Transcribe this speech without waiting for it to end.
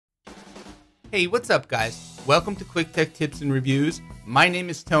Hey, what's up guys? Welcome to Quick Tech Tips and Reviews. My name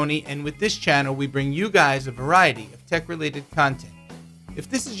is Tony, and with this channel we bring you guys a variety of tech-related content. If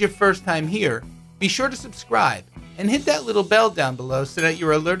this is your first time here, be sure to subscribe and hit that little bell down below so that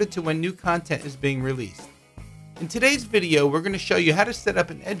you're alerted to when new content is being released. In today's video, we're going to show you how to set up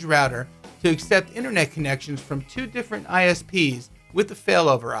an EdgeRouter to accept internet connections from two different ISPs with the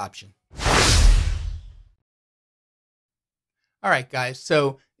failover option. Alright guys,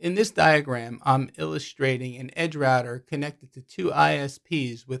 so in this diagram, I'm illustrating an EdgeRouter connected to two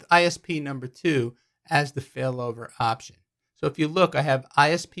ISPs with ISP number 2 as the failover option. So if you look, I have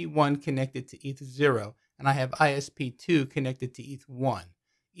ISP1 connected to ETH0, and I have ISP2 connected to ETH1.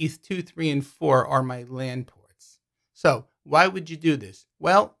 ETH2, 3, and 4 are my LAN ports. So why would you do this?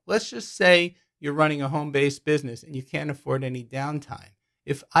 Well, let's just say you're running a home-based business and you can't afford any downtime.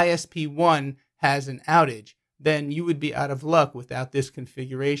 If ISP1 has an outage, then you would be out of luck without this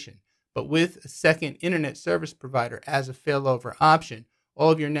configuration. But with a second internet service provider as a failover option, all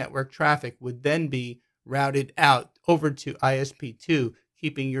of your network traffic would then be routed out over to ISP2,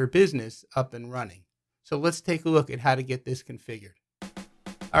 keeping your business up and running. So let's take a look at how to get this configured.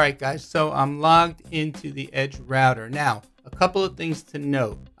 All right, guys, so I'm logged into the EdgeRouter. Now, a couple of things to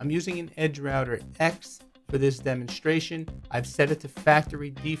note. I'm using an EdgeRouter X for this demonstration. I've set it to factory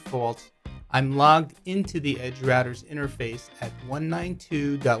defaults. I'm logged into the EdgeRouter's interface at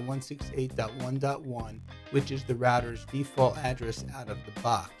 192.168.1.1, which is the router's default address out of the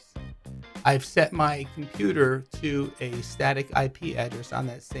box. I've set my computer to a static IP address on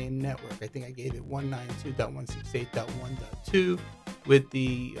that same network. I think I gave it 192.168.1.2 with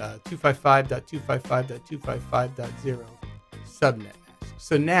the 255.255.255.0 subnet mask.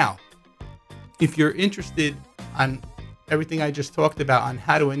 So now, if you're interested on everything I just talked about on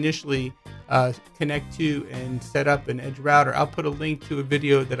how to initially connect to and set up an EdgeRouter, I'll put a link to a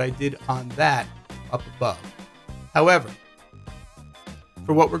video that I did on that up above. However,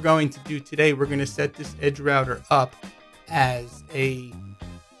 for what we're going to do today, we're going to set this EdgeRouter up as a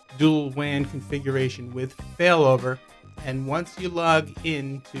dual WAN configuration with failover. And once you log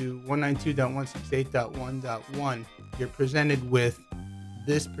into 192.168.1.1, you're presented with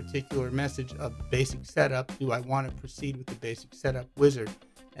this particular message of basic setup. Do I want to proceed with the basic setup wizard?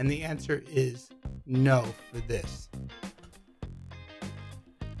 And the answer is no for this.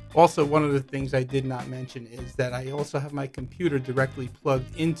 Also, one of the things I did not mention is that I also have my computer directly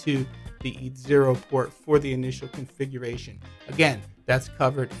plugged into the ETH0 port for the initial configuration. Again, that's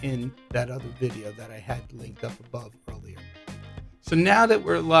covered in that other video that I had linked up above earlier. So now that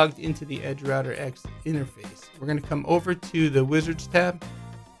we're logged into the EdgeRouter X interface, we're going to come over to the Wizards tab.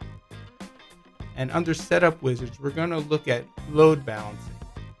 And under Setup Wizards, we're going to look at load balancing.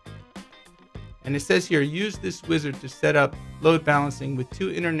 And it says here, use this wizard to set up load balancing with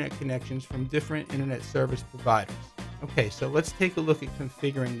two internet connections from different internet service providers. Okay, so let's take a look at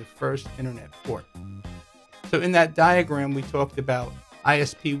configuring the first internet port. So in that diagram, we talked about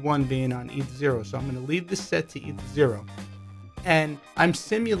ISP1 being on ETH0. So I'm going to leave this set to ETH0. And I'm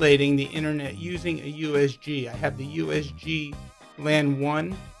simulating the internet using a USG. I have the USG LAN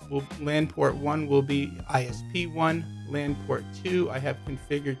 1. LAN port 1 will be ISP1. LAN port 2 I have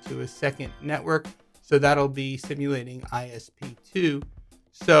configured to a second network, so that'll be simulating ISP2.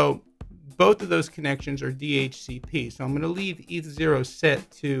 So both of those connections are dhcp. So I'm going to leave ETH0 set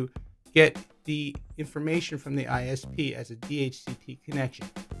to get the information from the ISP as a dhcp connection.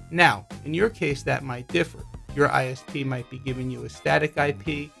 Now, in your case, that might differ. Your ISP might be giving you a static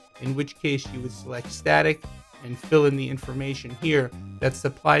IP, in which case you would select static and fill in the information here that's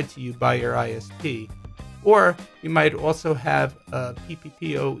supplied to you by your ISP. Or you might also have a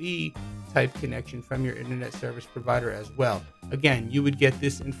PPPoE type connection from your internet service provider as well. Again, you would get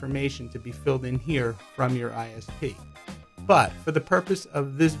this information to be filled in here from your ISP. But for the purpose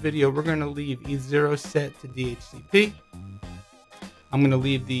of this video, we're going to leave ETH0 set to DHCP. I'm going to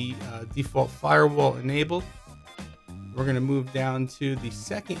leave the default firewall enabled. We're going to move down to the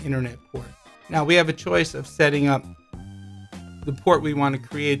second internet port. Now we have a choice of setting up the port we want to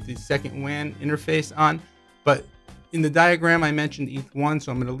create the second WAN interface on, but in the diagram I mentioned ETH1,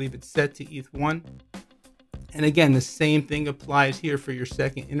 so I'm going to leave it set to ETH1. And again, the same thing applies here for your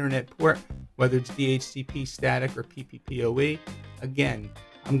second internet port, whether it's DHCP static or PPPoE. Again,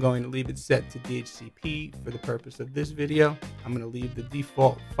 I'm going to leave it set to DHCP for the purpose of this video. I'm going to leave the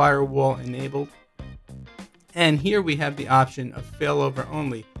default firewall enabled. And here we have the option of failover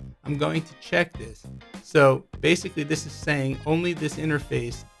only. I'm going to check this. So basically this is saying only this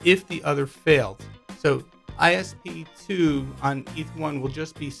interface if the other failed. So ISP2 on ETH1 will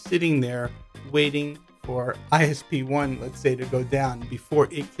just be sitting there waiting for ISP1, let's say, to go down before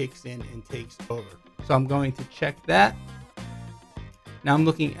it kicks in and takes over. So I'm going to check that. Now I'm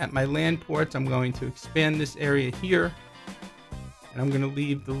looking at my LAN ports. I'm going to expand this area here, and I'm going to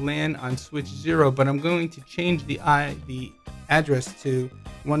leave the LAN on switch 0, but I'm going to change the address to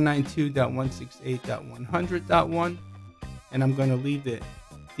 192.168.100.1, and I'm going to leave the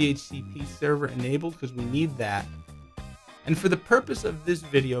DHCP server enabled because we need that. And for the purpose of this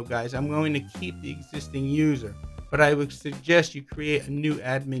video, guys, I'm going to keep the existing user, but I would suggest you create a new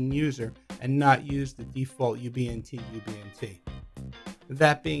admin user and not use the default UBNT.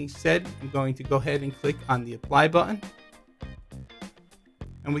 That being said, I'm going to go ahead and click on the apply button,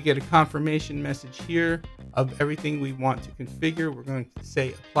 and we get a confirmation message here of everything we want to configure. We're going to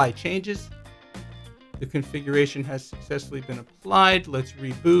say apply changes. The configuration has successfully been applied. Let's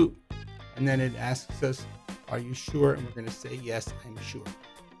reboot, and then it asks us, are you sure? And we're going to say, yes, I'm sure.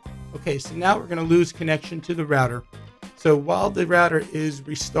 Okay, so now we're going to lose connection to the router. So while the router is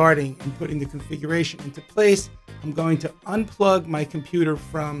restarting and putting the configuration into place, I'm going to unplug my computer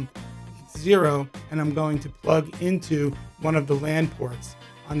from 0, and I'm going to plug into one of the LAN ports.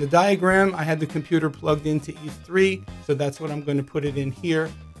 On the diagram, I had the computer plugged into E3, so that's what I'm going to put it in here.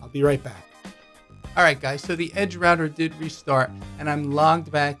 I'll be right back. All right, guys, so the EdgeRouter did restart, and I'm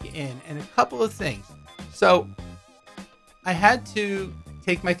logged back in. And a couple of things. So I had to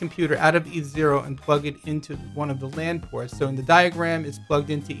take my computer out of E0 and plug it into one of the LAN ports. So in the diagram, it's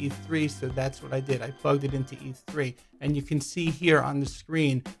plugged into E3, so that's what I did. I plugged it into E3, and you can see here on the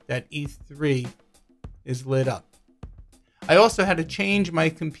screen that E3 is lit up. I also had to change my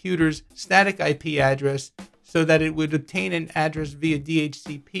computer's static IP address so that it would obtain an address via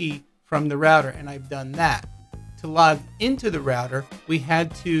DHCP from the router, and I've done that. To log into the router, we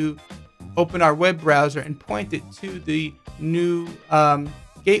had to open our web browser and point it to the new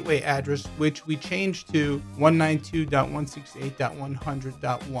gateway address, which we changed to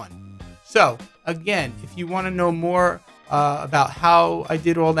 192.168.100.1. So again, if you want to know more about how I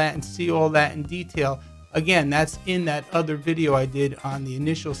did all that and see all that in detail, again, that's in that other video I did on the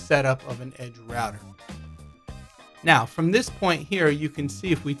initial setup of an EdgeRouter. Now, from this point here, you can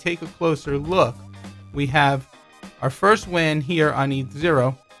see if we take a closer look, we have our first WAN here on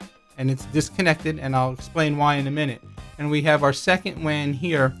E0, and it's disconnected, and I'll explain why in a minute. And we have our second WAN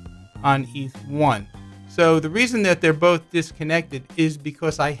here on ETH1. So the reason that they're both disconnected is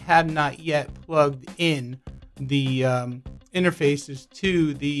because I have not yet plugged in the interfaces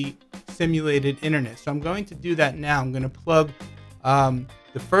to the simulated internet. So I'm going to do that now. I'm going to plug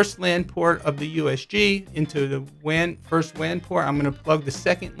the first LAN port of the USG into the first WAN port. I'm going to plug the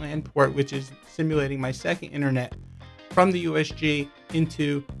second LAN port, which is simulating my second internet, from the USG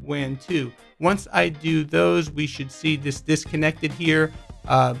into WAN 2. Once I do those, we should see this disconnected here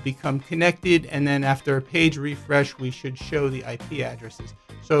become connected, and then after a page refresh, we should show the IP addresses.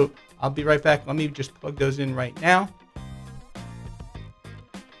 So I'll be right back. Let me just plug those in right now.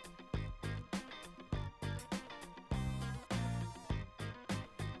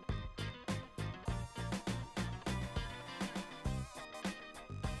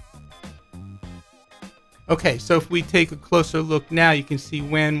 Okay, so if we take a closer look now, you can see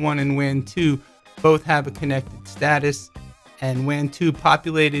WAN 1 and WAN 2 both have a connected status, and WAN 2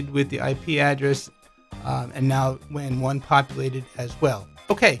 populated with the IP address, and now WAN 1 populated as well.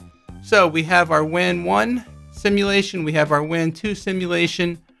 Okay, so we have our WAN 1 simulation, we have our WAN 2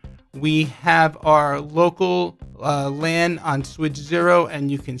 simulation, we have our local LAN on switch 0, and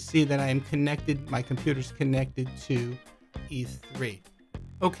you can see that I am connected, my computer's connected to E3.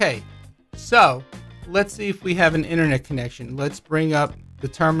 Okay, so let's see if we have an internet connection. Let's bring up the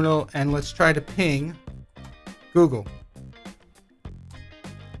terminal and let's try to ping Google.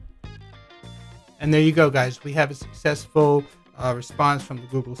 And there you go, guys. We have a successful response from the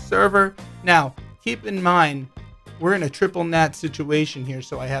Google server. Now, keep in mind, we're in a triple NAT situation here.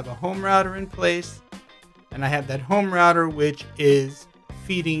 So I have a home router in place, and I have that home router which is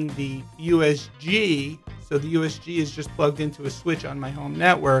feeding the USG. So the USG is just plugged into a switch on my home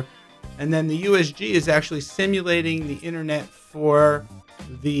network. And then the USG is actually simulating the internet for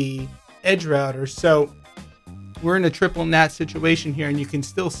the EdgeRouter. So we're in a triple NAT situation here, and you can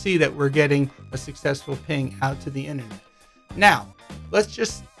still see that we're getting a successful ping out to the internet. Now, let's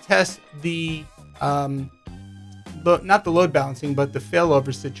just test the, not the load balancing, but the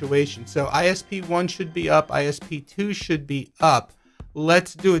failover situation. So ISP1 should be up, ISP2 should be up.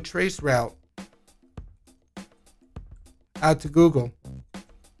 Let's do a trace route out to Google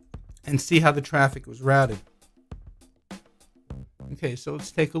and see how the traffic was routed. Okay, so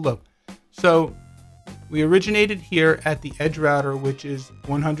let's take a look. So we originated here at the EdgeRouter, which is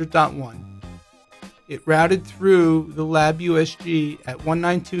 100.1. it routed through the lab USG at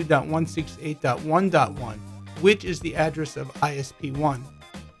 192.168.1.1, which is the address of ISP1.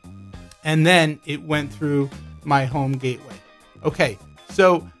 And then it went through my home gateway. Okay,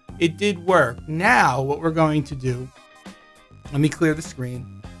 so it did work. Now what we're going to do, let me clear the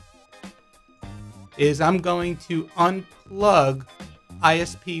screen, is I'm going to unplug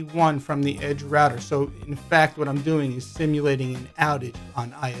ISP1 from the EdgeRouter. So in fact, what I'm doing is simulating an outage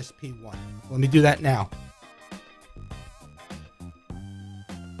on ISP1. Let me do that now.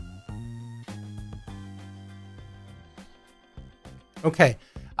 Okay,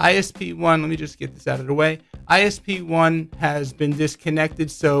 ISP1, let me just get this out of the way. ISP1 has been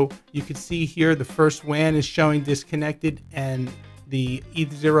disconnected, so you can see here the first WAN is showing disconnected and the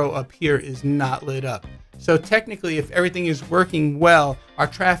ETH0 up here is not lit up. So technically, if everything is working well, our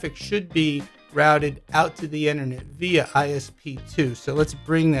traffic should be routed out to the internet via ISP2. So let's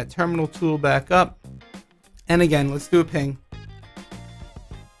bring that terminal tool back up. And again, let's do a ping.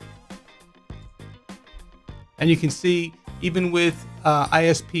 And you can see, even with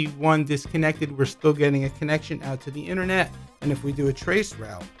ISP1 disconnected, we're still getting a connection out to the internet. And if we do a trace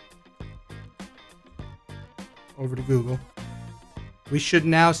route over to Google, we should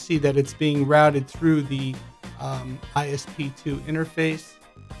now see that it's being routed through the ISP2 interface.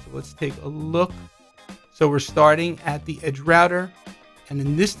 So let's take a look. So we're starting at the EdgeRouter, and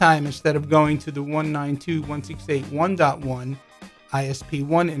in this time, instead of going to the 192.168.1.1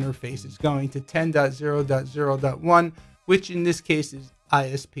 ISP1 interface, it's going to 10.0.0.1, which in this case is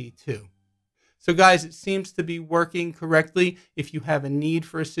ISP2. So guys, it seems to be working correctly. If you have a need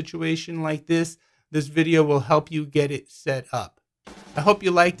for a situation like this, this video will help you get it set up. I hope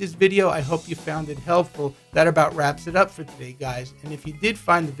you liked this video. I hope you found it helpful. That about wraps it up for today, guys. And if you did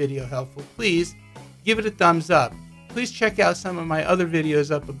find the video helpful, please give it a thumbs up. Please check out some of my other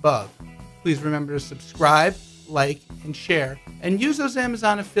videos up above. Please remember to subscribe, like, and share, and use those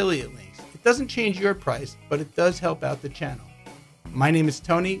Amazon affiliate links. It doesn't change your price, but it does help out the channel. My name is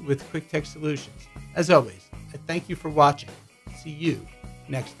Tony with Quick Tech Solutions. As always, I thank you for watching. See you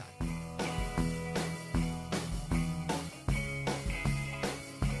next time.